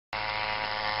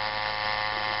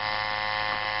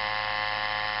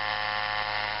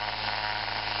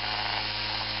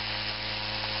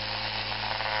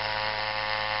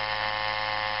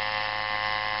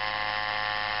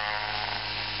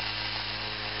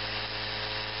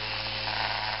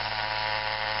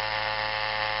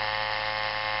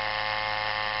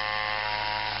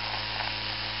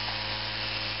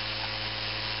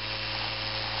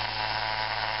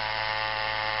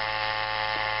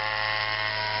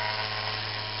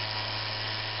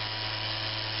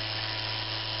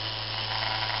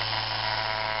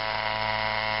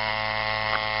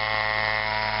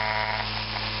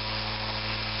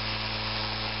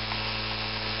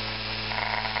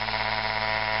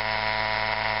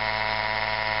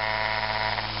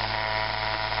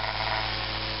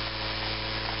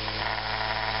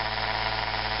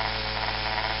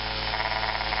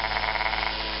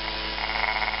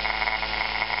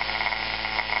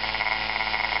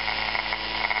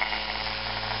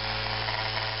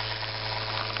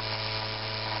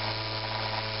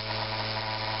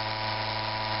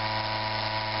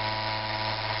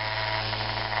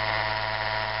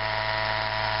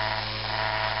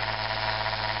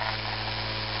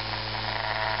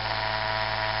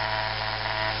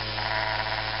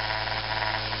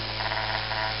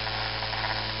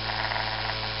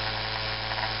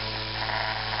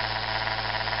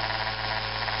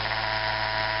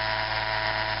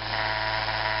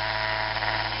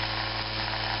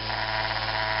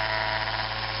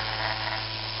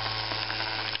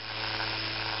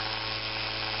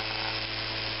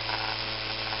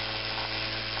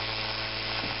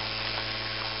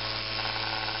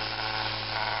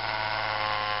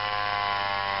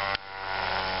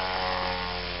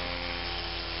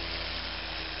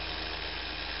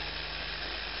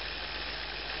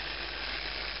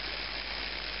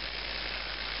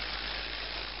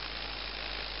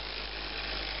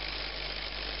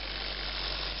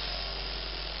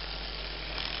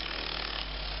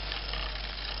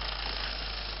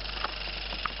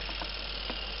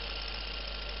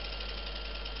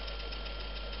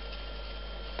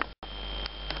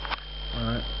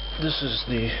This is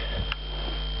the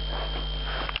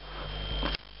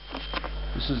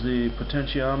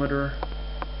potentiometer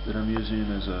that I'm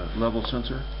using as a level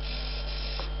sensor.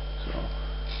 So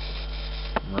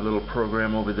my little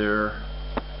program over there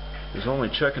is only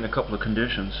checking a couple of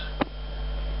conditions,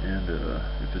 and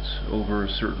if it's over a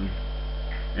certain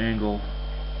angle,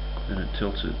 then it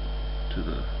tilts it to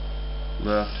the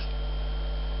left.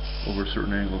 Over a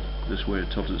certain angle this way, it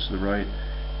tilts it to the right.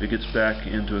 If it gets back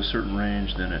into a certain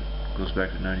range, then it goes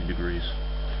back to 90 degrees.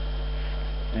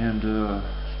 And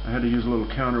I had to use a little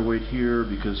counterweight here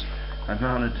because I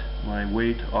mounted my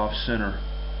weight off center,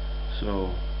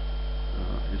 so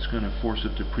it's going to force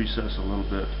it to precess a little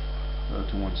bit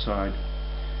to one side.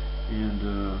 And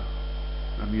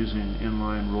I'm using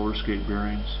inline roller skate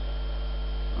bearings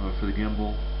for the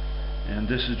gimbal, and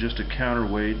this is just a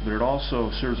counterweight, but it also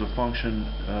serves a function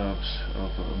of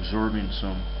absorbing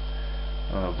some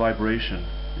vibration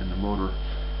in the motor,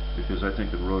 because I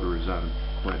think the rotor is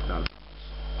quite out of balance.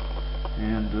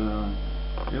 And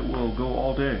it will go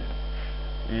all day.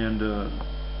 And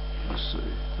let's see,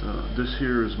 this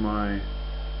here is my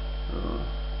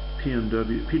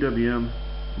PWM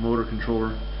motor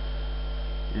controller,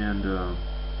 and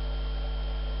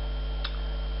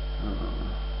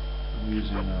I'm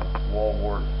using a wall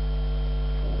wart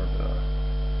for the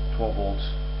 12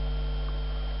 volts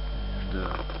and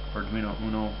Arduino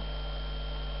Uno,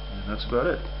 and that's about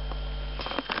it.